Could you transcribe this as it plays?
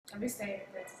Have you started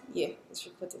that? Yeah, it's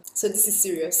recording. So this is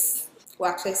serious. We're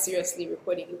actually seriously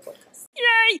recording the podcast.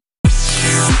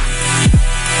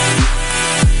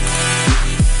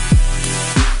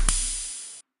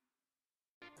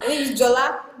 My name is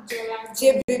Jola. Jola.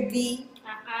 J baby.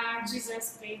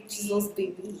 Jesus baby. Jesus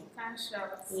baby. Can't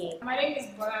shout. Yeah. My name is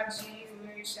Bolaji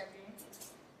Olurishabi.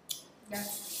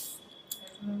 That's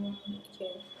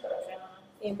Okay.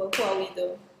 Yeah, but who are we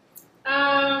though?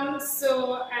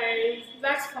 So I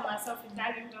like to call myself a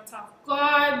darling daughter of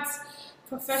God.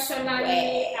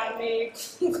 Professionally, I'm a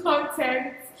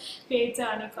content creator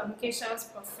and a communications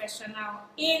professional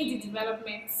in the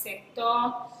development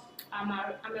sector. I'm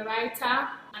a writer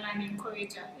and an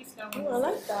encourager. If that Oh, I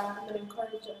like that. I'm an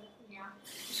encourager. Yeah.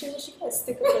 She can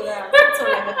stick to that. It's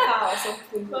like a car or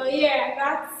something. But yeah,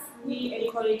 that's The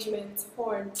encouragement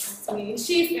horn. the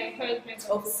chief encouragement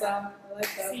Officer. I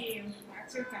like that. See you.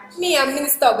 Actually, can Me, I'm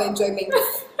minister of enjoyment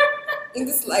in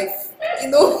this life. You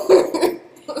know.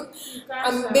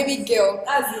 I'm a baby girl.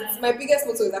 That's it. My biggest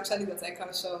motto is actually that I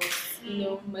can shout. You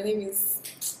know, my name is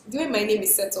the way my name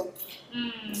is set up. You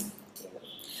know.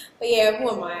 But yeah, who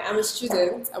am I? I'm a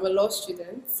student. I'm a law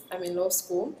student. I'm in law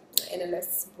school,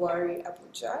 NLS Buhari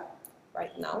Abuja,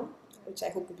 right now, which I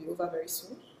hope will be over very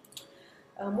soon.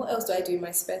 What else do I do in my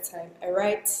spare time? I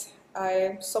write.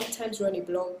 I sometimes run a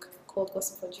blog called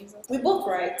Gossip for Jesus. We both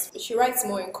write. She writes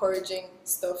more encouraging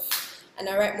stuff, and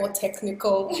I write more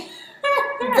technical,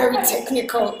 very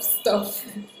technical stuff.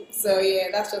 So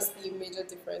yeah, that's just the major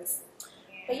difference.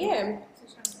 But yeah,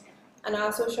 and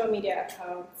our social media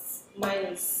accounts. Mine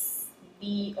is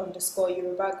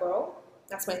B_Yoruba Girl.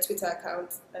 That's my Twitter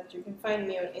account, and you can find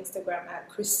me on Instagram at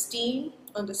Christine_TOKS.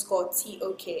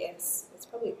 It's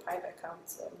probably a private account,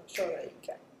 so I'm not sure that you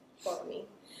can follow me.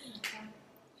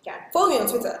 Yeah, follow me on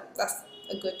Twitter. That's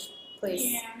a good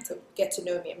place to get to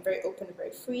know me. I'm very open and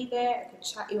very free there. I can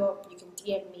chat you up, you can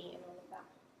DM me and all of that.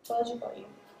 What about you?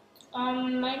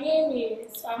 My name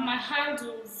is my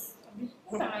handles.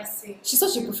 What am I saying? She's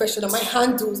such a professional. My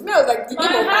handles. Me, I was like, the My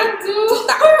name of my handle.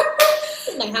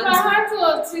 my My handles. handle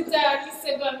on Twitter and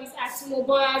Instagram is at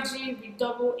Mobolaji with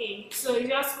double A. So it's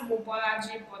just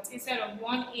Mobolaji, but instead of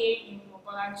one A in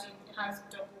Mobolaji, it has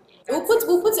double A.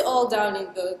 We'll put it all down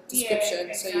in the description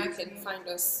Yeah, so you exactly. can find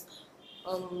us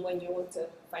when you want to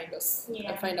find us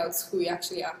Yeah. and find out who we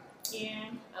actually are. Yeah.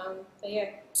 But yeah.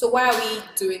 So why are we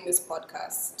doing this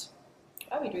podcast?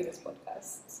 Why are we doing this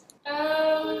podcast?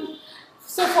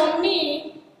 So for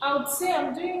me, I would say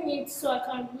I'm doing it so I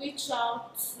can reach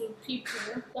out to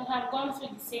people that have gone through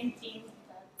the same thing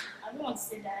that I don't want to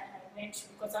say that I went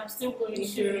through because I'm still going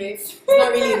through it. It's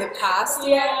not really in the past.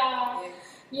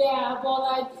 Yeah, but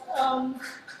like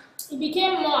it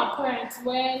became more apparent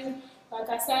when like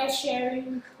I started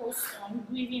sharing posts on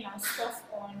grieving and stuff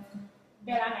on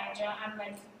Bella Nigeria and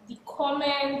like the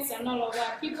comments and all of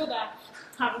that, people that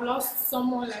have lost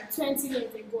someone like 20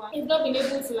 years ago and they've not been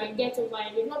able to like get over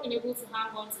it, they've not been able to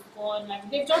hang on to God, like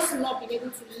they've just not been able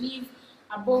to live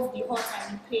above the hurt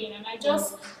and the pain. And I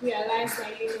just realized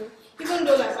that, you know, even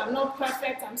though like I'm not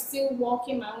perfect, I'm still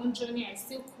walking my own journey, I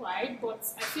still cried, but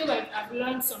I feel like I've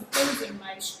learned some things in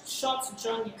my short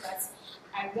journey that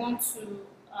I want to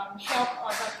help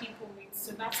other people with.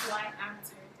 So that's why I'm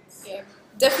doing this. Yeah,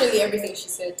 definitely everything she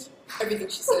said. Everything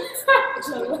she said.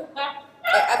 So,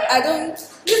 I don't.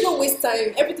 Please don't waste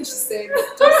time. Everything she said,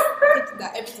 just take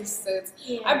that. Everything she said.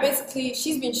 yeah.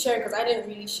 She's been sharing because I didn't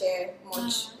really share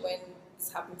much when this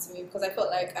happened to me because I felt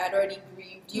like I'd already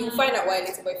grieved. You'll find out why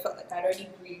later, but I felt like I'd already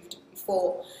grieved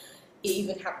before it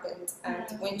even happened.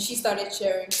 And when she started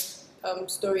sharing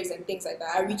stories and things like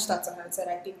that, I reached out to her and said,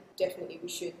 I think definitely we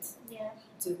should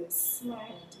do this.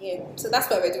 Right. And yeah, so that's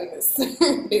why we're doing this,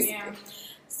 basically. Yeah.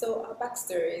 So our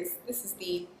backstory is this is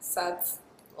the sad,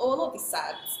 oh not the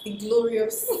sad, the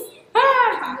glorious.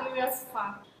 Glorious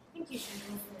part. I think you should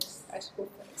go first. I should go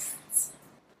first.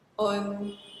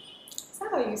 On, is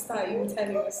that how you start even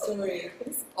telling the story?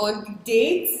 On the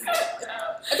date?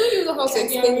 I don't even know how to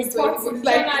explain this to anyone.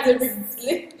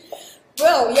 Like,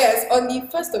 well, yes, on the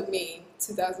 1st of May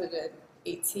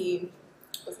 2018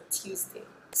 was a Tuesday.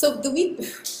 So the week,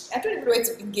 I don't even know where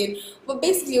to begin, but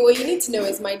basically what you need to know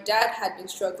is my dad had been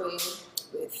struggling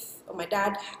with, or my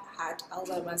dad had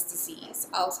Alzheimer's disease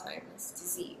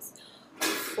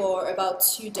for about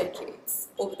 2 decades.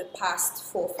 Over the past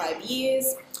 4 or 5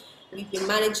 years, we've been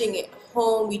managing it at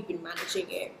home, we'd been managing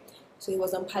it. So he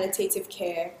was on palliative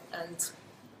care and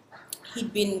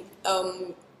he'd been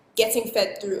getting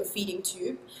fed through a feeding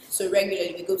tube. So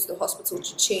regularly we go to the hospital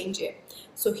to change it.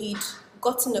 So he'd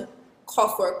gotten a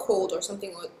cough or a cold or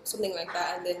something like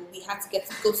that, and then we had to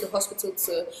go to the hospital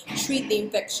to treat the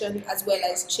infection as well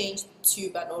as change the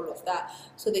tube and all of that.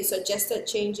 So they suggested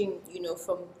changing,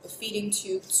 from a feeding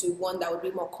tube to one that would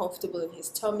be more comfortable in his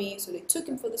tummy. So they took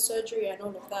him for the surgery and all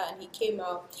of that, and he came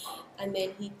out, and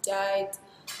then he died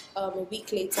a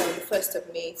week later, on the 1st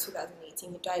of May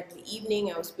 2018. He died in the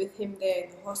evening. I was with him there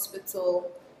in the hospital,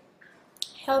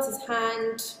 held his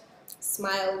hand,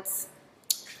 smiled,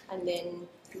 and then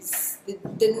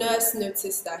the nurse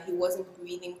noticed that he wasn't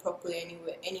breathing properly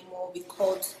anymore. We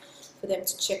called for them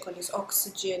to check on his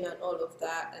oxygen and all of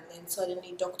that, and then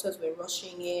suddenly doctors were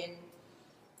rushing in,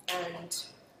 and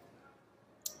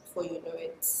before you know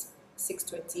it,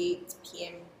 6:28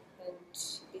 p.m. and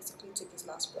he basically took his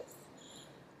last breath.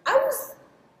 I was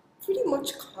pretty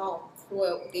much calm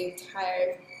throughout the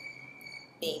entire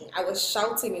thing. I was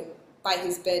shouting by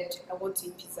his bed, "I want to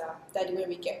eat pizza. Daddy, when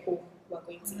we get home, we're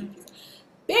going to eat pizza."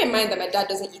 Bear in mind that my dad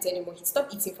doesn't eat anymore. He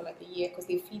stopped eating for like a year because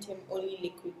they feed him only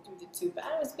liquid through the tube. But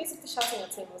I was basically shouting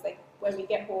at him. I was like, "When we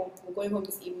get home, we're going home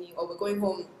this evening, or we're going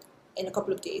home in a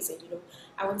couple of days, and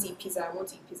I want to eat pizza. I want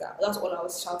to eat pizza." That's all I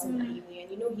was shouting that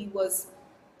evening. And he was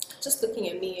just looking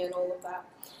at me and all of that.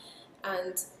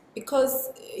 And because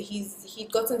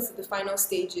he'd gotten to the final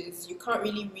stages, you can't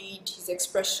really read his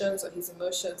expressions or his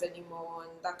emotions anymore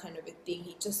and that kind of a thing.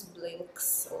 He just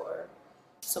blinks or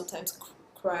sometimes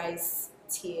cries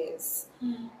tears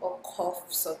or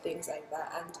coughs or things like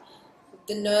that. And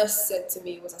the nurse said to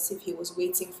me it was as if he was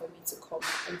waiting for me to come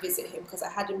and visit him, because I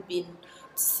hadn't been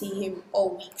to see him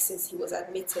all week since he was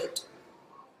admitted.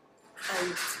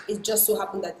 And it just so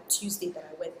happened that the Tuesday that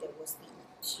I went there was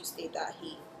the Tuesday that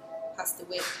he passed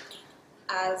away.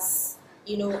 As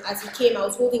he came, I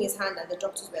was holding his hand and the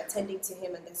doctors were attending to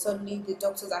him, and then suddenly the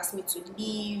doctors asked me to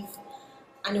leave,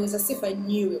 and it was as if I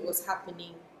knew it was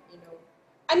happening.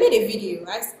 I made a video.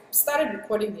 I started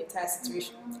recording the entire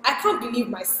situation. I can't believe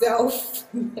myself.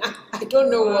 I don't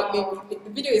know what made me. The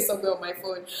video is somewhere on my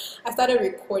phone. I started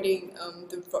recording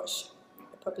the rush.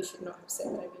 I probably should not have said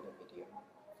that I made a video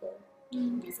for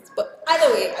reasons. But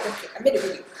either way, I don't care. I made a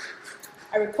video.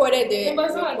 I recorded it. But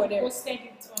it's not like you posted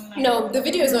it online. No, the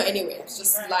video is not anywhere. It's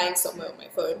just lying somewhere on my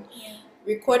phone. Yeah.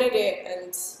 Recorded it,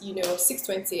 and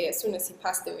 6:20, as soon as he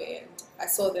passed away, and I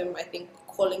saw them, I think,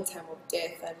 calling time of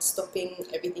death and stopping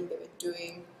everything they were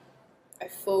doing. I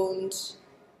phoned.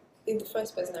 I think the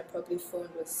first person I probably phoned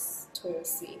was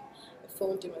Toyosi. I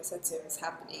phoned him. I said to him, "It's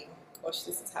happening. Gosh,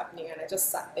 this is happening." And I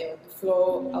just sat there on the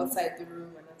floor outside the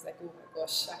room, and I was like, "Oh my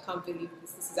gosh, I can't believe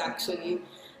this. This is actually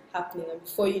happening." And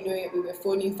before you know it, we were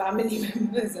phoning family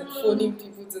members and phoning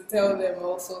people to tell them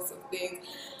all sorts of things.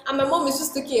 And my mom is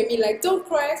just looking at me like, "Don't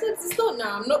cry." I said, "It's not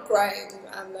now. I'm not crying.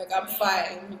 I'm like, I'm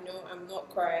fine. I'm not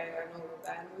crying," and all of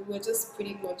that. And we were just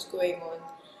pretty much going on.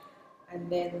 And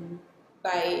then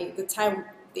by the time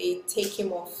they take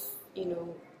him off,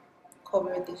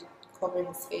 covering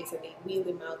his face, and they wheel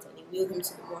him out, and they wheel him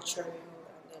to the mortuary and all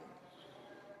that. And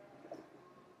then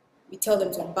we tell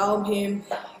them to embalm him.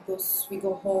 We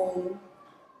go home,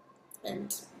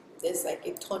 and there's like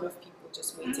a ton of people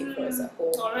just waiting for us at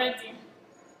home.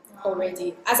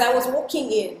 Already. As I was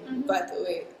walking in, by the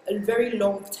way, a very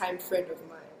long time friend of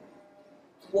mine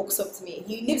walks up to me.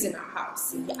 He lives in our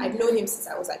house. I've known him since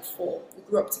I was like 4. We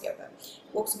grew up together. He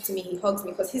walks up to me, he hugs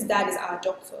me, because his dad is our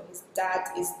doctor. His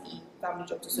dad is the family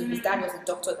doctor. So his dad was the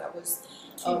doctor that was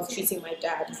treating my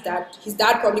dad. His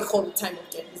dad probably called the time of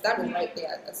death. His dad was right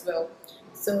there as well.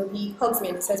 So he hugs me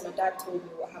and he says, "My dad told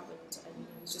me what happened," and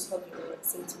he's just hugging me and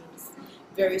saying to me, "He's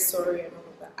very sorry," and all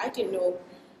of that.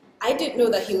 I didn't know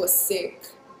that he was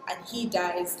sick, and he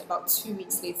dies about 2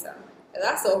 weeks later. And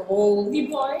that's a whole... The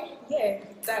boy? Yeah,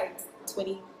 he died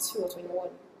 22 or 21.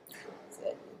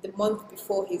 So the month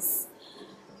before his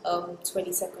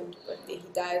 22nd birthday, he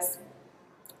dies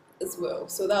as well.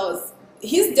 So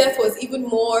his death was even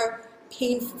more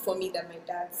painful for me than my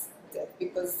dad's death,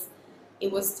 because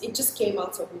it just came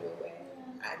out of nowhere.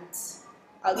 And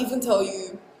I'll even tell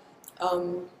you,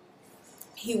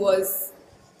 he was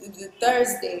the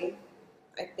Thursday,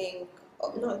 I think,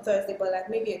 not Thursday, but like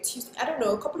maybe a Tuesday, I don't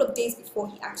know, a couple of days before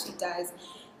he actually dies.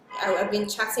 I've been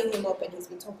chatting him up, and he's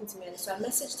been talking to me, and so I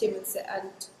messaged him and said,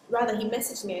 he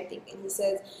messaged me, I think, and he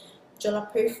says,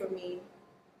 "Jola, pray for me.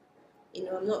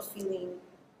 I'm not feeling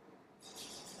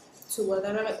too well."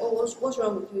 And I'm like, "Oh, what's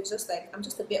wrong with you?" He's just like, "I'm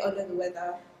just a bit under the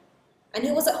weather." And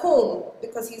he was at home,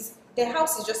 because their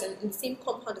house is just in the same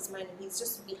compound as mine, and he's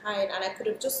just behind, and I could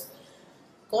have just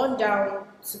gone down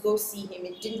to go see him.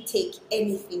 It didn't take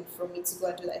anything from me to go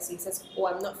and do that. So he says, "Oh,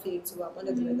 I'm not feeling too well. I'm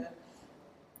under the weather."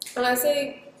 And I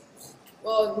say,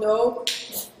 "Well, no.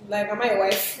 Like, am I a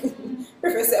wife?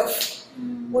 Pray for yourself."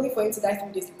 only for him to die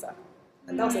 3 days later.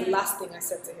 And that was the last thing I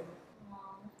said to him. Wow.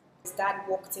 His dad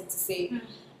walked in to say,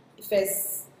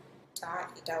 Ife's died.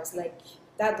 I was like,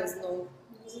 that does not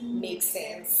make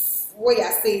sense. What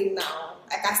you're saying now,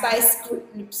 like I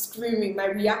started screaming. My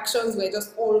reactions were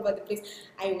just all over the place.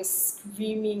 I was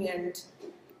screaming and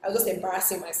I was just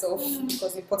embarrassing myself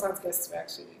because important guests were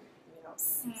actually in the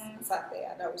house. Sat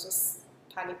there and I was just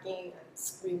panicking and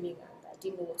screaming and I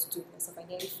didn't know what to do with myself. I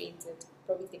nearly fainted.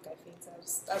 Probably think I fainted.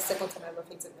 That's the second time I ever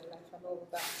fainted in my life and all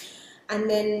of that. And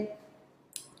then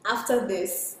after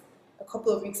this, a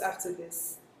couple of weeks after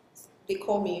this, they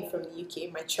called me from the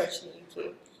UK, my church in the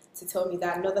UK, to tell me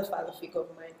that another father figure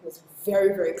of mine who was very,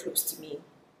 very close to me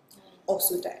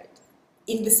also died.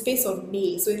 In the space of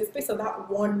May, so in the space of that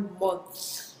 1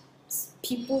 month,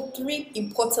 three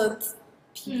important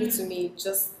people to me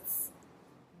just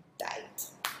died.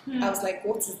 I was like,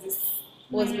 what is this?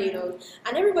 What's going on?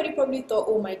 And everybody probably thought,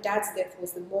 oh, my dad's death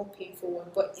was the more painful one,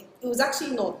 but it was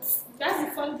actually not. That's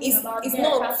the fun thing about it's death,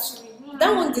 not. actually.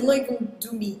 That one did not even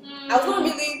do me. I was not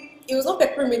really. It was not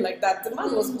peppering me like that. The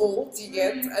man was old, you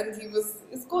get, and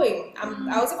he's going.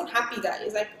 I was even happy that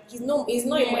it's like he's not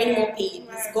any more pain.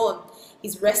 He's gone.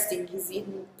 He's resting. He's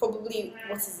in probably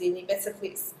in a better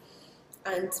place.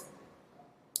 And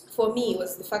for me, it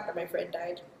was the fact that my friend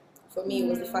died. For me, it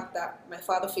was the fact that my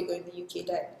father figure in the UK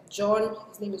died. John,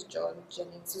 his name is John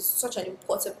Jennings. He was such an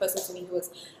important person to me. He was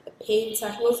a painter.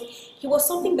 He was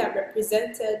something that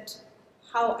represented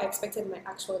how I expected my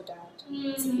actual dad to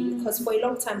be, because for a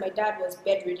long time my dad was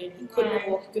bedridden, he couldn't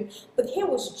walk, but here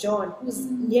was John, who was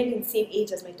nearly the same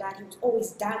age as my dad. He was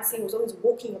always dancing, he was always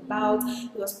walking about,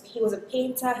 he was a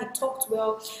painter, he talked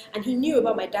well, and he knew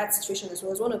about my dad's situation as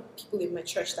well. He was one of the people in my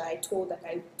church that I told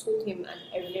him and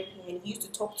everything, and he used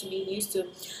to talk to me.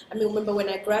 I remember when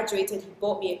I graduated, he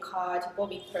bought me a card, he bought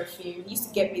me perfume, he used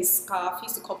to get me a scarf, he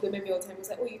used to compliment me all the time. He was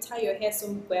like, oh, you tie your hair so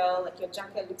well, like your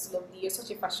jacket looks lovely, you're such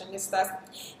a fashionista.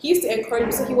 He used to encourage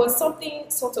me, so he was something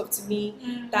sort of to me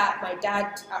that my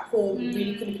dad at home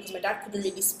really couldn't, because my dad couldn't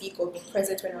really speak or be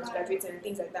present when I was graduating and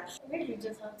things like that. I think we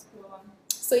just have to go on.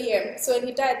 So yeah, so when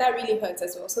he died, that really hurt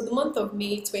as well. So the month of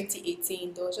May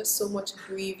 2018, there was just so much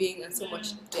grieving and so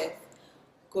much death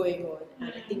going on,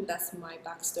 and I think that's my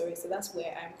backstory. So that's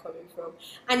where I'm coming from.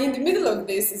 And in the middle of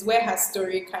this is where her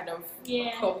story kind of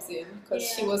comes in, because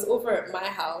she was over at my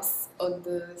house on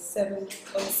the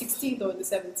 16th or the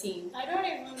 17th. I don't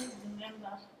even remember.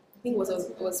 I think it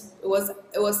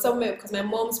was somewhere, because my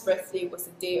mom's birthday was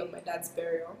the day of my dad's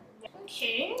burial.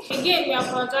 Okay. Again, we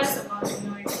apologize about the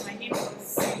noise. My neighbor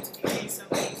is going to be doing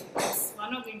something, but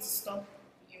we're not going to stop,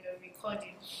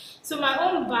 recording. So my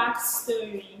own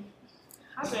backstory.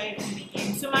 How do I even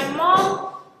begin? So my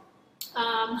mom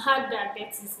had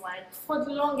diabetes for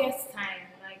the longest time.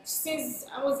 Since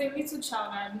I was a little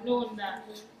child, I had known that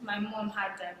my mom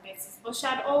had diabetes, but she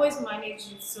had always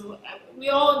managed it. So we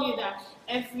all knew that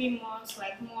every month,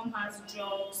 mom has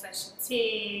drugs that she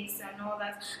takes and all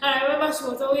that. And I remember she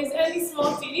was always any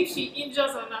small thing, if she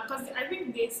injures on her, because I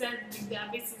think they said with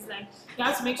diabetes, you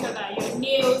have to make sure that your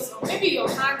nails, or maybe your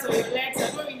hands or your legs,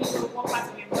 I don't really know what part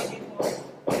of your body,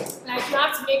 you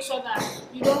have to make sure that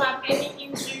you don't have any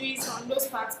injuries on those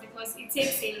parts, because it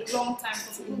takes a long time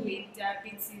for people with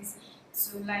diabetes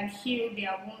to heal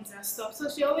their wounds and stuff. So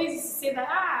she always used to say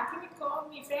that, can you call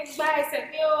me? I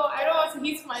said, no, I don't want to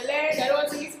hit my leg, I don't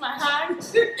want to hit my hand,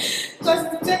 because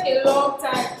it will take a long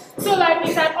time. So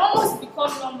it had almost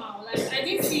become normal. I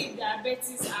didn't see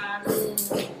diabetes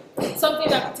as something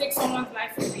that could take someone's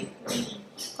life away, really.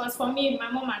 Because for me,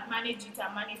 my mom had managed it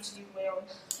and managed it well.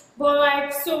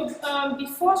 But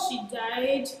before she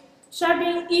died, she had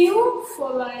been ill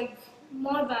for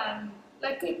more than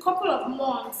a couple of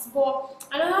months. But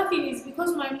another thing is,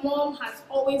 because my mom has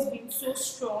always been so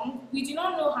strong, we did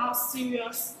not know how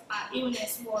serious her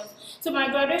illness was. So my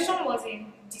graduation was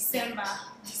in December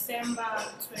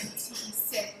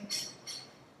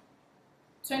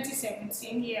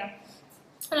 2017, yeah.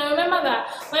 And I remember that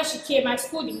when she came, I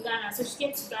schooled in Ghana, so she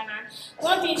came to Ghana.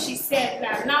 One thing she said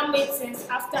that now made sense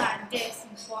after her death,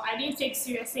 but I didn't take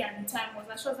seriously at the time, was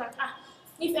that she was like,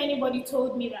 if anybody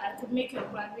told me that I could make your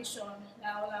graduation,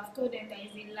 I would have told them that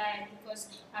it's a lie, because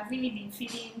I've really been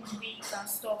feeling weak and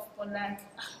stuff. But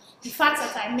the fact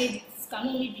that I made it can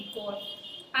only be God.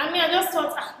 I mean, I just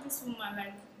thought, this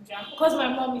woman, because my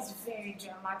mom is very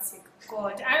dramatic,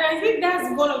 God. And I think that's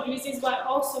one of the reasons why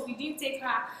also we didn't take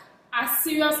her as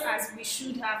serious as we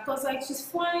should have, because she's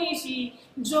funny, she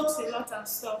jokes a lot and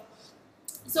stuff.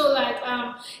 So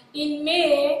in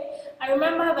May, I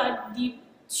remember that the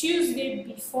Tuesday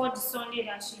before the Sunday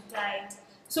that she died,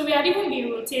 So we had even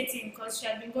been rotating because she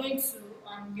had been going to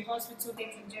the hospital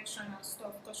take injection and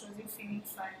stuff because she wasn't feeling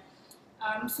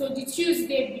fine. So the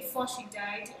Tuesday before she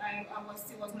died,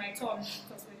 it was my turn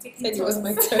because we were taking turns. It was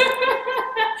my turn.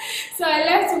 So I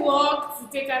left work to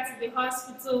take her to the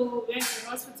hospital. We went to the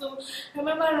hospital. I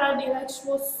remember that day, like she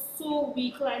was so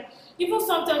weak. Like even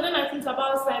sometimes when I think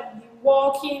about like the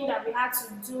walking that we had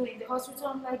to do in the hospital,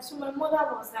 I'm like, so my mother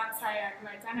was that tired,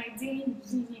 like, and I didn't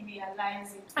really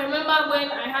realize it. I remember when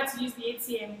I had to use the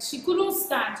ATM, she couldn't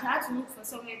stand. She had to look for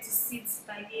somewhere to sit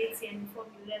by the ATM before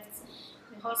we left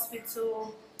the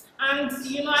hospital. And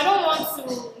I don't want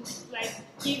to like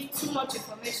give too much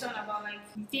information about like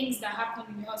things that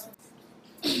happen in the hospital.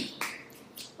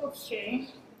 Okay,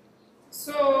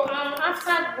 so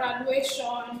after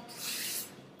graduation,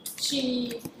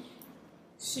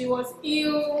 she was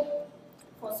ill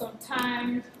for some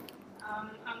time,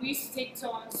 and we used to take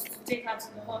turns to take her to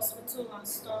the hospital and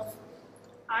stuff.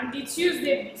 And the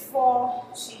Tuesday before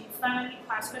she finally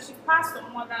passed, because she passed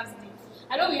on Mother's Day.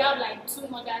 I know we have like 2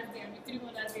 Mother's Day and 3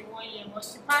 Mother's Day 1 year, but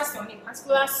she passed on a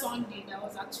particular Sunday that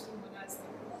was actually Mother's Day.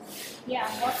 Yeah,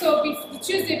 but so the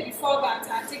Tuesday before that,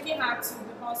 I had taken her to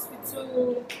the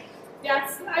hospital.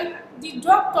 The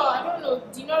doctor, I don't know,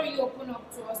 did not really open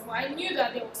up to us, but I knew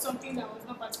that there was something that was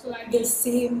not particularly the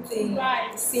same thing.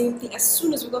 Right. The same thing. As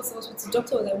soon as we got to the hospital, the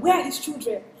doctor was like, "Where are his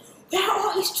children? Where are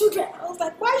all his children?" I was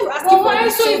like, "Why are you asking for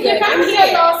his children? I'm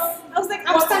here." I was like,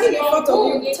 "I'm standing in front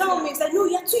of you. Tell me." He's like, "No,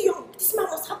 you're too young. This man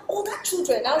must have all that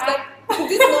children." I was like,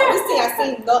 this thing I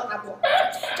say is not happen.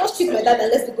 Just treat my dad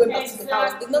and let's be going back to the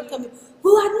house. They did not tell me,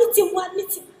 we'll admit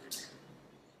him.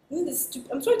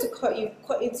 I'm sorry to cut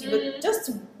into you, but just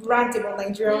to rant about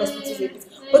Nigerian hospitals a bit.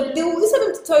 But they will, instead of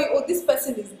them to tell you, oh, this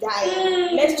person is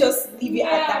dying, let's just leave it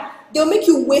at that. They'll make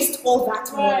you waste all that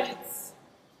money.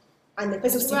 And the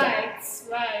person still dies.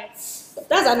 Right.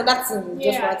 That's another thing.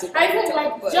 Yeah. I think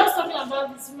like just talking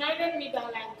about this reminded me that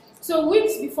like so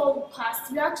weeks before we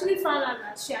passed, we actually found out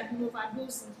that she had been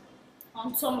overdosing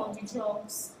on some of the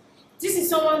drugs. This is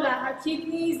someone that her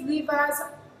kidneys, livers,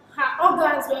 her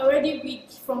organs were already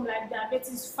weak from like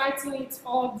diabetes, fighting it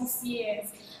all these years,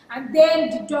 and then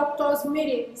the doctors made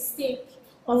a mistake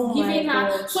of giving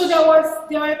her. So there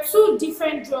were 2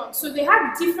 different drugs. So they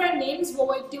had different names,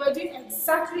 but they were doing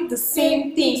exactly the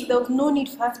same thing. So there was no need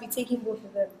for her to be taking both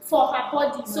of them for her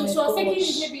body. So she was taking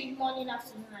it maybe morning,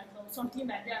 afternoon, night, or something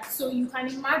like that. So you can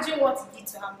imagine what it did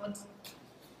to her body.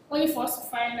 Only for us to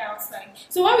find out, like.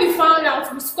 So when we found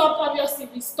out, we stopped. Obviously,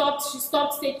 she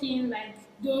stopped taking like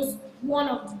one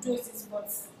of the doses, but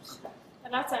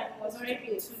at that time it was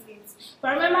already too late. But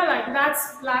I remember like that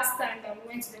last time that we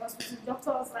went to the hospital, the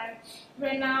doctor was like,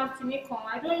 Renal, Kinecon,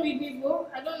 I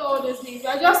don't know all those names.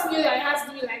 I just knew that it has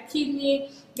to be like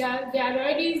kidney. They had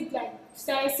already like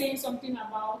started saying something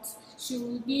about she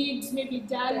would need maybe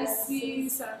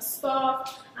dialysis and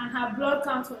stuff, and her blood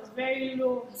count was very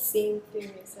low. Same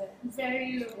thing, they said.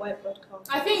 Very low. White blood count.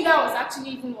 I think that was actually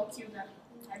even what killed her.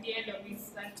 At the end of it,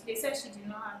 like they said, she did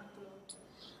not have blood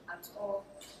at all.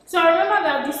 So I remember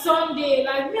that the Sunday,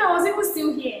 like me, I was even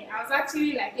still here. I was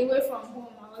actually like away from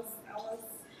home. I was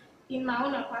in my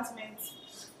own apartment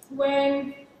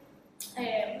when,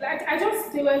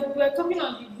 we were talking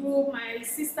on the group. My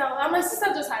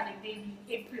sister just had a baby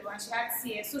in April and she had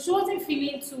CS, so she wasn't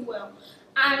feeling too well.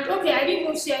 And okay, I didn't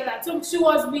even share that. So she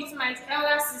was with my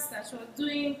elder sister. She was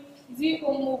doing. Is it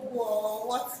Omugo or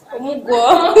what?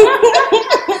 Omugo.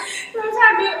 She was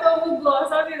having Omugo or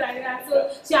something like that.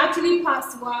 So she actually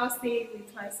passed while staying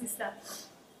with my sister.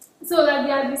 So like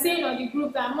they had been saying on the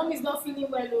group that mom is not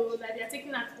feeling well, or that they are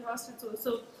taking her to the hospital.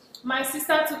 So my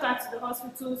sister took her to the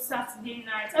hospital Saturday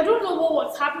night. I don't know what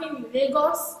was happening in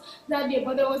Lagos that day,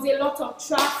 but there was a lot of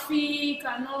traffic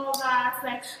and all that.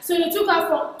 Like, so they took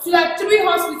her to like 3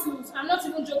 hospitals. I'm not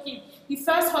even joking. The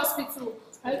first hospital,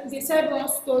 they said one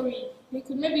story.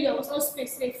 There was no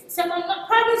space. They said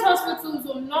private hospitals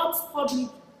were not public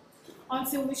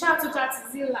until we took her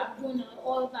to Zee Lagoon and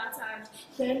all that. And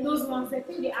then those ones, I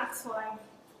think they asked for like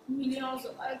millions.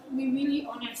 We really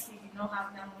honestly did not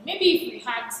have that money. Maybe if we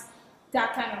had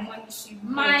that kind of money, she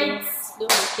might. Don't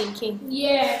be thinking.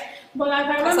 Yeah, but like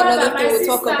I remember that my sister.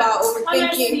 Talk about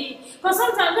honestly, because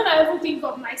sometimes when I even think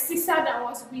of my sister that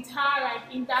was with her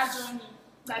like in that journey.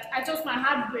 Like my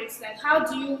heart breaks. Like how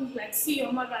do you like see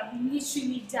your mother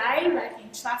literally die like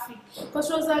in traffic? Because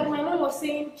she was like my mom was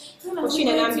saying, was she in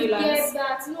an ambulance?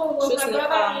 No, it was my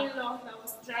brother-in-law that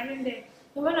was driving there.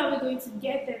 And when are we going to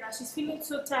get there? That she's feeling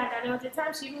so tired. That there was a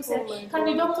time she even said, "Can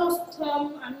the doctors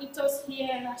come and meet us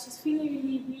here?" That she's feeling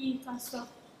really weak and stuff.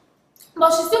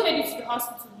 But she still made it to the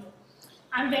hospital though.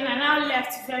 And then I now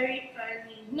left very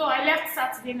early. No, I left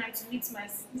Saturday night to meet my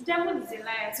sister. The devil is a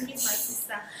liar, to meet my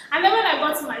sister. And then when I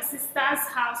got to my sister's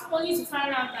house, only to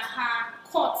find out that her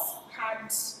court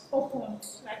had opened,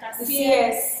 like a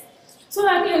CS. So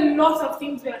like a lot of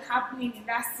things were happening in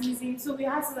that season. So we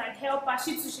had to like help her.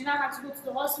 She now had to go to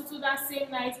the hospital that same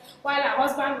night while her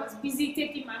husband was busy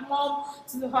taking my mom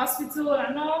to the hospital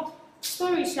and all.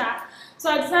 Story sharp. So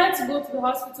I decided to go to the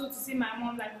hospital to see my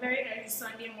mom like very early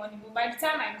Sunday morning. But by the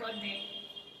time I got there,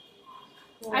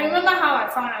 I remember how I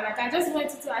found her. Like I just went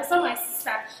to, I saw my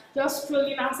sister just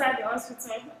strolling outside the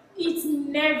hospital.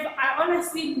 I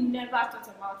honestly never thought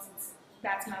about it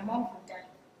that my mom would die.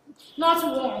 Not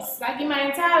once. Like in my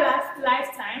entire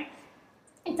lifetime,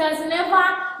 it has never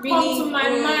come to my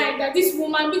mind that this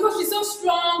woman, because she's so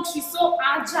strong, she's so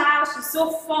agile, she's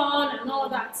so fun and all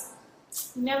that,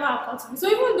 never occurred to me. So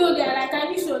even though they're like, I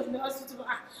wish she was in the hospital,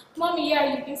 mommy,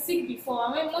 yeah, you've been sick before.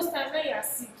 I mean, most times when you are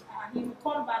sick, you will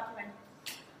come back when.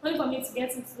 Only for me to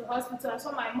get into the hospital, I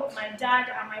saw my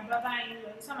dad and my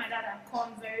brother-in-law. I saw my dad had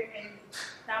come very early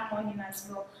that morning as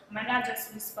well. My dad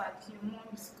just whispered, your mom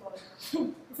is gone.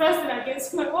 The first thing I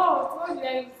guess, what did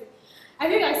I say? I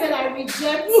think I said I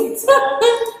reject it.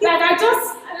 Like I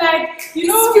just, like, you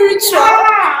know, spiritual.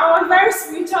 I was very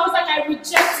spiritual. I was like, I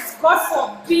reject it. God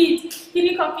forbid.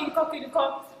 Kidding.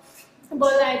 But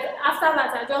like after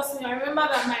that, I remember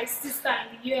that my sister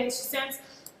in the US, she sent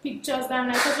pictures that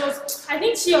night. I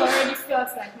think she already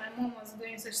felt like my mom was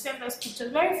going, so she sent us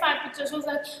pictures, very fine pictures. She was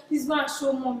like, please go and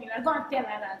show mommy, like go and tell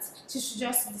her that she should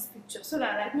just see this picture so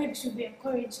that like maybe she'll be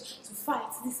encouraged to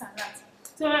fight this and that.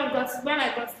 So when I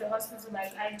got to the hospital,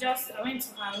 like I went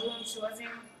to her room, she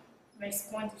wasn't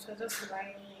responding, she was just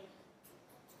lying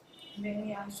there. Then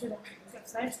yeah, I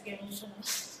started to get emotional.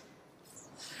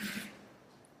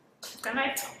 Can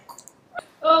I talk?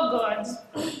 Oh God.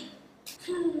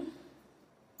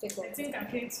 I think I'm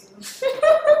going to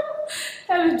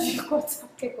have a drink water.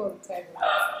 Take all the time.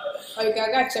 Or you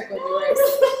can go check on the rest.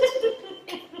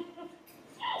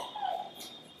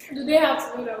 Do they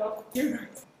have to know about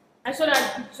copyright? I showed her the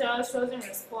picture, she wasn't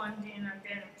responding, and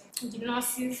then the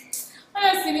nurses.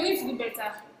 Honestly, we need to do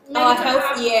better. Our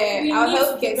health care.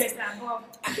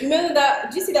 Remember that?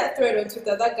 Did you see that thread on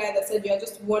Twitter? That guy that said you are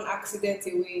just one accident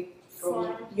away from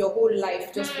your whole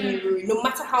life just being ruined, no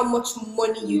matter how much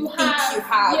money you think you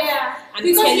have. Yeah, I'm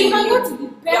because telling you can go to the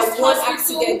best you're one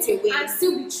accident away and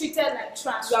still be treated like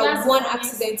trash. You are one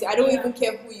accident. I don't even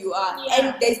care who you are.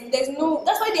 And there's no.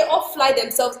 That's why they all fly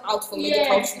themselves out for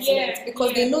medical treatment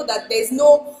because they know that there's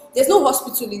no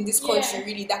hospital in this country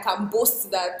really that can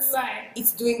boast that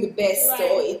it's doing the best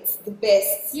or it's the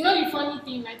best. You know the funny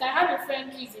thing, like I have a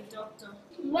friend who is a doctor.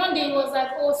 One day he was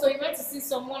like, oh, so he went to see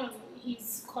someone of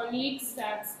his colleagues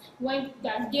that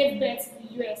gave birth in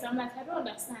the US. I'm like, I don't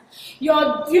understand. The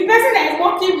person that is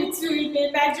working with you in a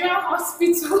Nigerian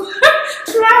hospital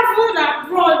traveled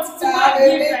abroad to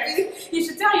give birth. He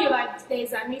should tell you like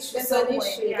there's an issue. There's an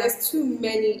issue. Yeah. There's too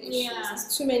many issues.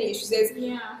 There's too many issues.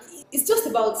 It's just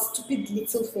about stupid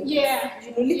little things.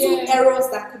 Little errors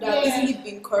that could have easily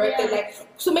been corrected. Like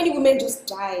so many women just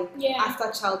die after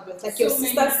childbirth. Like your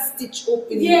sister's stitch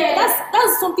opening.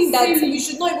 That's something that we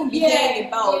should not even be hearing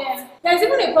about. There's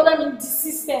even a problem in the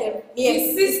system.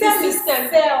 The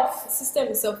system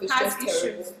itself is just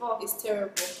terrible. It's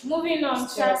terrible. Moving on,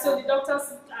 so the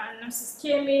doctors and nurses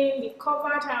came in, they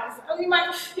covered her. When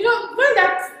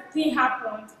that thing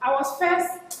happened, I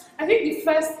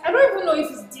don't even know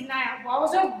if it's denial, but I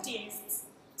was just dazed.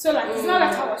 So like it's not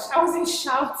like I wasn't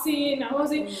shouting, I was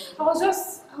dazed. I was like,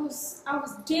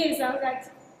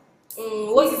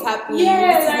 what is happening?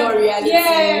 This is not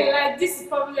reality. Like this is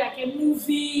probably like a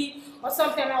movie or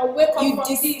something. I'll wake up from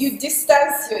this. You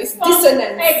distance it's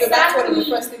dissonance. Exactly. So that's one of the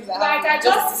first things that happen. I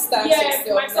just distance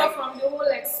myself from the whole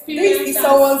experience. This is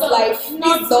someone's life.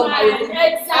 Please don't mind.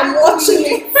 I'm watching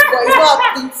it, but it's not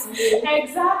happening to me.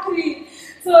 Exactly.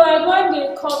 So like when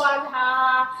they covered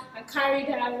her and carried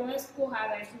her, we went to put her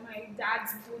like in my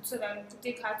dad's boot so that we could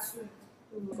take her to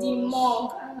the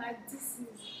morgue. I'm like, this is.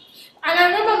 And I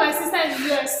remember my sister in the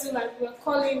US too, like we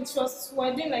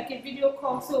were doing like a video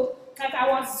call. So like I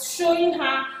was showing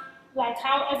her like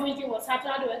how everything was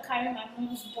happening, how they were carrying my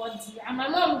mom's body. And my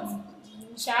mom,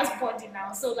 she has body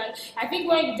now. So like I think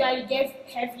when you die, you get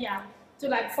heavier. So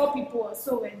like 4 people or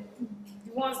so when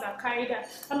the ones that carried her.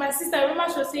 And my sister, I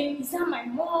remember she was saying, is that my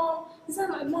mom? Is that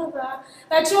my mother?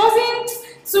 Like she wasn't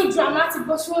so dramatic,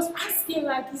 but she was asking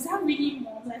like, is that really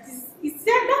mom? Like is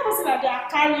that person that they are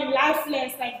carrying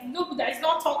lifeless? Like nobody that is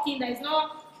not talking, that is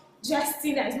not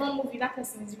jesting, that is not moving, that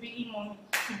person is really mommy.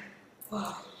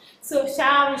 Wow. So we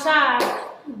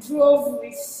drove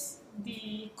with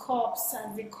the corpse,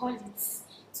 as they call it,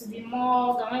 to the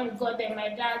morgue. And when we got there, my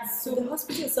dad. So the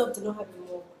hospital itself did not have a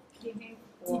morgue. They didn't.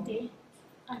 Did they?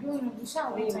 I don't know. We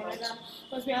shall wait another.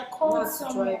 Because we are called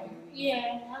somewhere.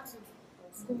 Yeah, we had to.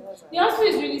 The hospital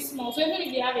is really small, so even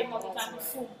if they have a morgue, it can be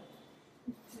full.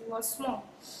 It was small.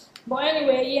 But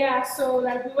anyway, yeah, so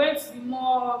like we went to the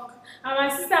morgue, and my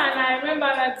sister and I remember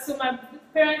that, so my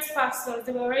parents' pastors,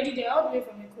 they were already there all the way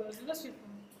from the close. Those people.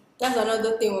 That's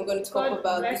another thing we're going to talk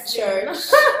about, the church.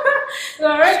 They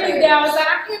were already there. I was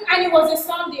like, and it was a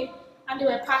Sunday, and they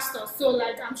were pastors, so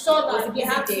like I'm sure that they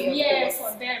had to,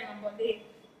 for them, but they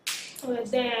were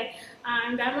there.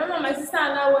 And I remember my sister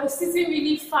and I were sitting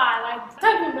really far, like I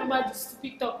can't remember the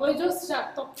stupid talk, we were just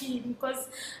talking because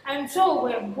I'm sure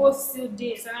we were both still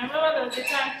days. And I remember there was a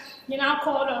time they now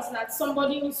called us that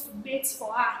somebody needs to bait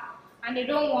for her, and they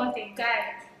don't want a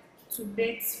guy to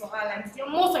bait for her. Like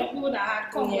most of the people that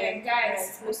had come were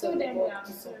guys. I told them that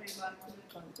I'm sorry, but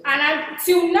and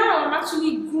till now I'm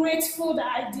actually grateful that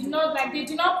I did not, like they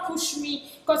did not push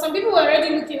me, because some people were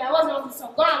already looking like, what's wrong with this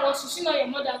one? Go and watch it, she not your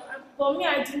mother. For me,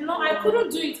 I did not, I couldn't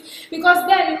do it, because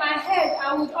then in my head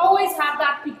I would always have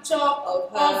that picture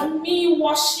of me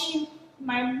washing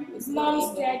my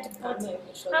mom's dead body.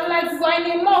 I'm like,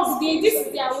 when a mom, this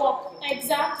is their work.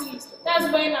 Exactly.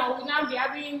 That's when I would now be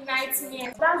having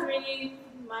nightmares. That's really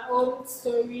my own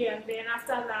story. And then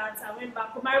after that, I went back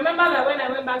home. I remember that when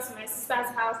I went back to my sister's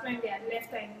house, when they had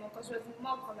left her in Mo, because she was in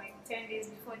Mo for like 10 days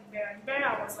before the burial. The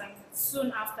burial was like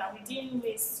soon after. We didn't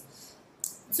waste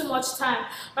too much time.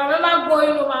 But I remember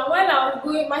going home, and when I was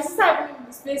going, my sister even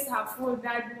misplaced her phone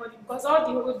that morning because all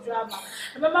the whole drama.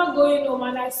 I remember going home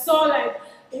and I saw like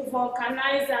a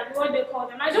vulcanizer, what they call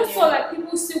them. I just saw like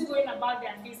people still going about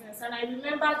their business, and I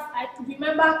could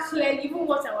remember clearly even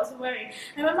what I was wearing.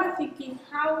 I remember thinking,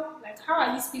 how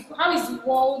are these people? How is the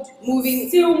world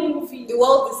still moving? The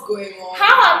world is going on.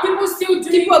 How are people still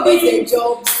doing people doing their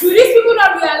jobs? Do these people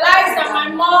not realize that my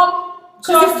mom?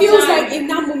 Because it feels like in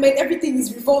that moment everything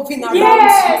is revolving around you.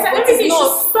 Yes, and everything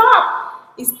should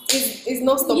stop. It's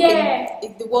not stopping. Yeah.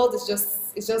 The world is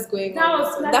just going that on.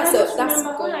 Was, so like, that's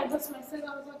when I got to my friend,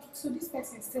 I was like, so this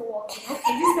person is still walking.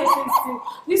 Okay,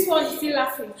 this one is still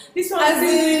laughing. This one is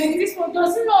still this one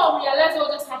doesn't know realize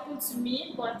what just happened to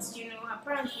me, but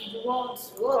apparently the world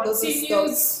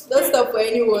continues. Don't stop for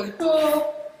anyone.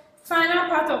 So final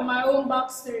part of my own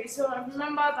backstory. So I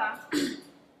remember that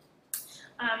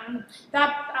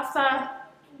that after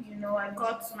I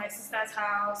got to my sister's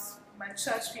house, my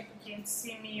church people came to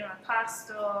see me, my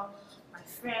pastor, my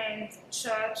friends in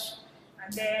church,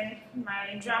 and then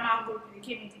my drama group, they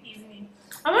came in the evening.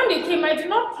 And when they came, I did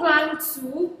not plan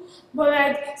to,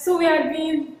 but so we had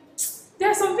been, there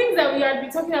are some things that we had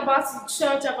been talking about in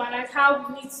church about like how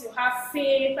we need to have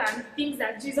faith and things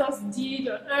that Jesus did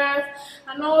on earth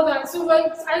and all that. So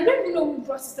I don't even know who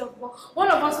brought it up, but one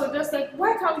of us was just like,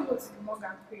 why can't we go to the morgue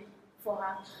and pray for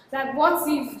her? Like, what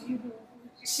if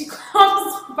she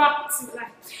comes back to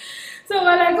life? So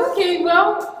we're like, okay,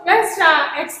 well, let's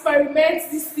try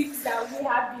experiment these things that we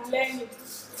have been learning.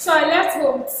 So I left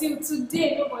home. Till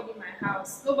today, nobody in my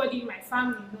house, nobody in my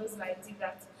family knows that I did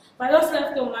that. But I just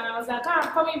left home and I was like, I'm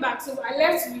coming back. So I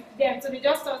left with them. So they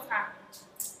just thought,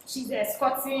 she's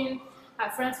escorting her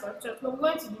friends for church. But we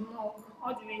went to the morgue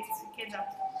all the way to Ikeja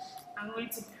and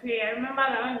went to pray. I remember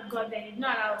that when we got there, they did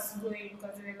not allow us to go in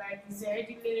because they were like, it's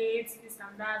already late, this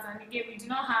and that. And again, we did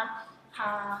not have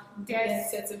her death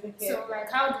certificate. So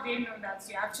like, how do they know that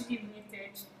you're actually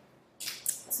related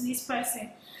to this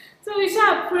person? So we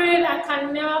shall pray. I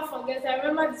can never forget. I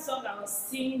remember the song I was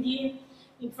singing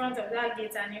in front of that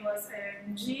gate, and it was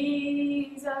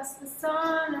Jesus, the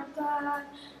Son of God,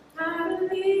 I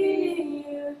believe in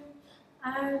you,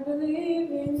 I believe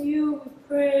in you. We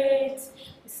prayed,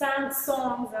 we sang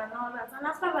songs and all that, and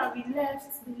after that we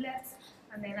left,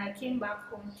 and then I came back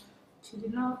home. She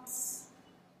did not.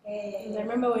 I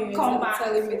remember when you were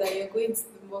telling me that you're going to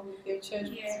the morgue with your church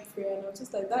to pray, and I was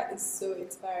just like, that is so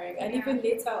inspiring. And even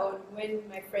later on, when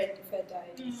my friend Ife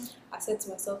died, I said to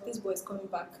myself, this boy is coming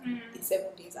back in 7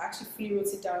 days. I actually fully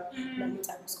wrote it down. And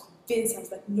I was convinced. I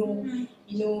was like, no,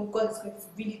 God is going to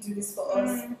really do this for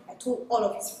us. I told all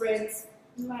of his friends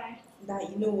that,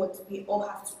 what, we all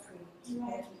have to pray.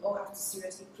 Like, we all have to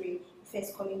seriously pray.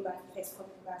 Ife's coming back.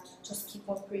 Just keep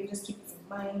on praying. Just keep it in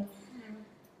mind.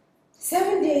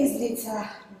 7 days later,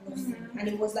 and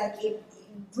it was like it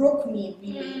broke me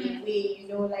really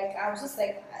in a way, like I was just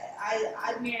like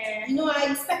I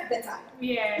expect better.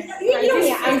 Yeah. You know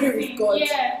you're angry with God.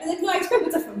 Yeah. Like, no, I expect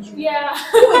better from you. Yeah.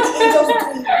 What are the angels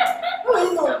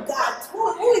doing? God.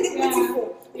 What are they waiting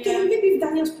for? Okay, maybe if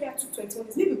Daniel's prayer took 21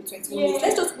 days, maybe 21 days.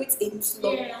 Let's just wait a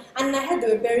little long. And I heard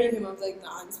they were burying him him. I was like,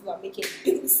 nah, these people are making a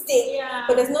big mistake. Yeah.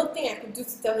 But there's nothing I could do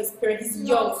to tell his parents. He's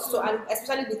young, so and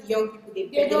especially with young people,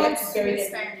 they like to bury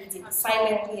them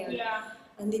silently,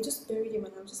 and they just buried him.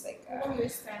 And I was just like,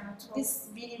 this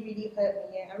really, really hurt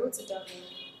me. Yeah, I wrote it down.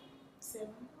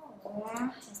 I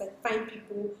was like, find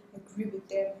people, agree with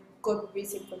them, God will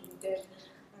raise him from the dead,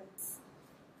 and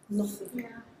nothing. Yeah,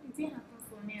 it didn't happen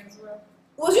for me as well.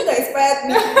 It was you that inspired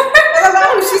me. I was like,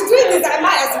 oh, she's doing this, I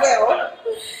might as well.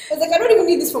 I was like, I don't even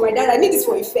need this for my dad, I need this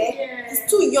for Ife. Yeah. He's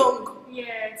too young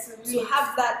to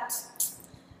have that.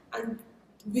 And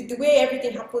with the way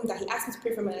everything happened, that he asked me to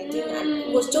pray for my idea, and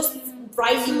it was just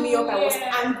riding me up. I was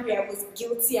angry, I was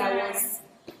guilty,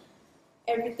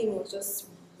 everything was just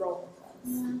wrong.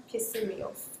 Pissing me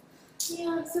off.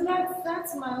 Yeah, so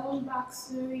that's my own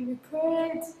backstory. We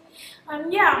prayed,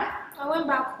 and I went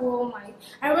back home.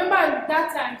 I remember at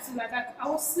that time too, like I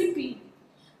was sleepy.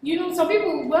 You know, some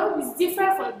people, well, it's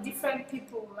different for different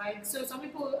people. Like, so some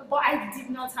people, but I did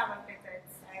not have appetite.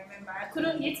 I remember I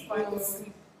couldn't eat, but I would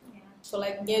sleep. Yeah. For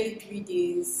like nearly 3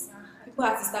 days, people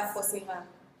had to start forcing her.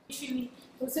 Literally,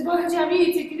 they would say, "But have you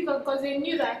eaten?" Because they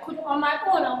knew that I couldn't on my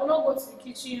own. I would not go to the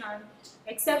kitchen and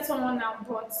except someone that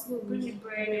brought bring me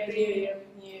bread.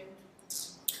 Yeah.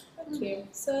 Okay.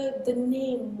 So the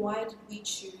name, why did we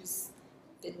choose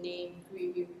the name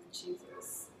Grieving with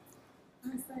Jesus?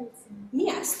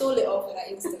 Me, I stole it off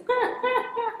her Instagram.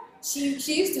 she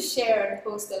used to share and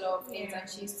post a lot of things, and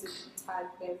she used to tag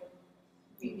them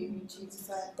Grieving with Jesus.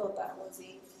 So I thought that was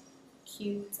a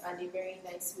cute and a very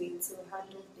nice way to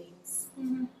handle things.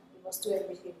 We must do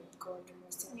everything with God. We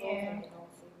must involve Him in all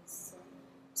things.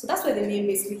 So that's where the name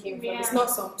basically came from. It's not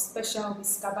some special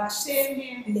Miskabash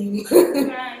name.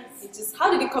 Right. It just, how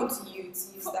did it come to you to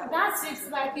use that? That's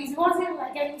it. Like, it wasn't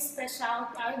like any special.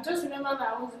 I just remember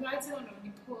that I was writing on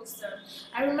the post.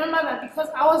 I remember that because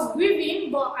I was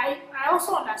grieving, but I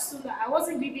also understood that I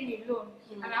wasn't grieving alone,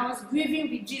 and I was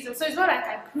grieving with Jesus. So it's not like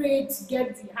I prayed to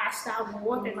get the hashtag or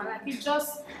whatever. Like, it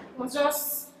was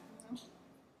just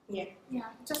it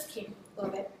just came.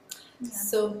 Love it.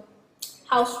 So,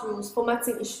 house rules,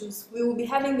 formatting issues. We will be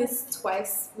having this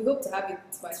twice. We hope to have it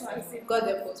twice. God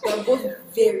help us. We are both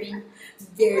very,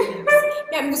 very busy.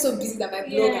 Yeah, I'm so busy that my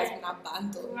blog has been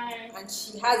abandoned, and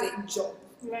she has a job.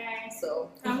 Right. So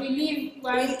and we live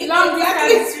long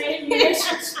distance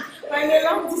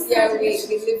relationship.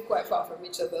 We live quite far from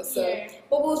each other. So,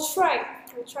 but we'll try.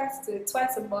 We'll try to do it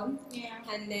twice a month.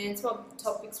 And then some of the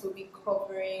topics we'll be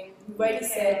covering. We've already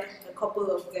said a couple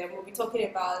of them. We'll be talking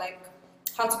about like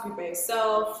how to prepare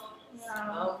yourself,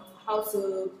 how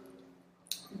to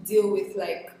deal with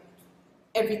like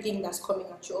everything that's coming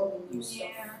at you, all the new stuff.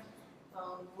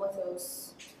 What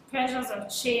else? Pressures of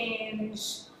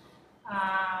change.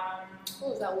 What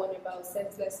was that one about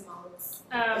senseless mouths?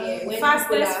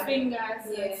 Fastest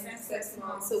fingers. Senseless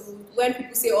mouths. So when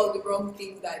people say all the wrong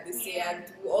things that they say, and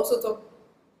we'll also talk,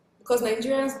 because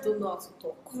Nigerians don't know how to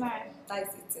talk. Right.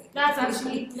 That's it.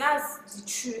 That's the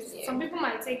truth. Some people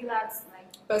might take that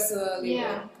personally.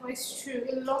 But it's true.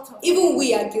 A lot of even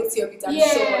we are guilty of it, I'm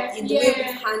sure, in the way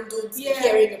we've handled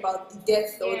hearing about the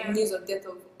death or the news of death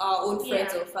of our own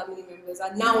friends or family members,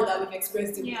 and now that we've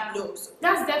experienced it, we know. So.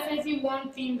 That's definitely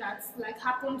one thing that's like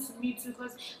happened to me too,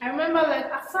 because I remember like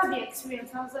after the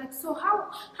experience, I was like, so how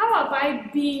have I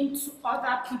been to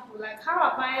other people? Like, how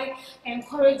have I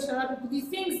encouraged other people? The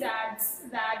things that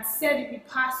said in the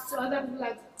past to other people,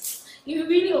 like, it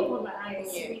really opened my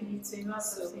eyes really to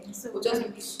lots of things. So we'll just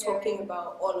be talking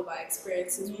about all of our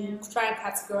experiences. We'll try and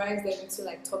categorize them into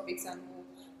like topics, and we'll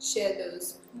share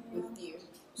those with you.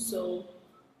 So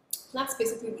that's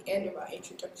basically the end of our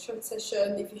introduction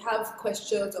session. If you have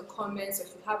questions or comments, or if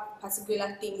you have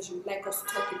particular things you'd like us to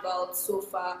talk about so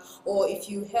far, or if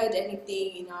you heard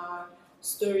anything in our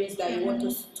stories that you want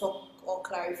us to talk or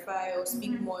clarify or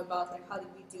speak more about, like how did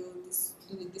we do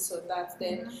this or that,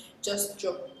 then just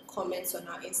drop comments on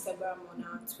our Instagram, on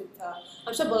our Twitter.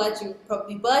 I'm sure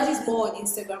Bolaji's more on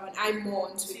Instagram and I'm more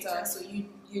on Twitter, so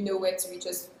you know where to reach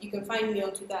us. You can find me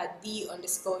on Twitter at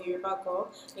 @the_Yoruba girl.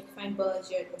 You can find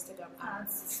Bolaji on Instagram at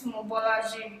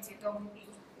Bolaji with a double E.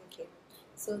 Okay,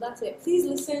 so that's it. Please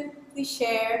listen, please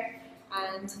share,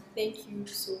 and thank you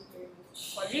so very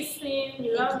much for listening.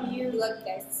 We love you. Love you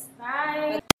guys.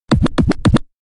 Bye.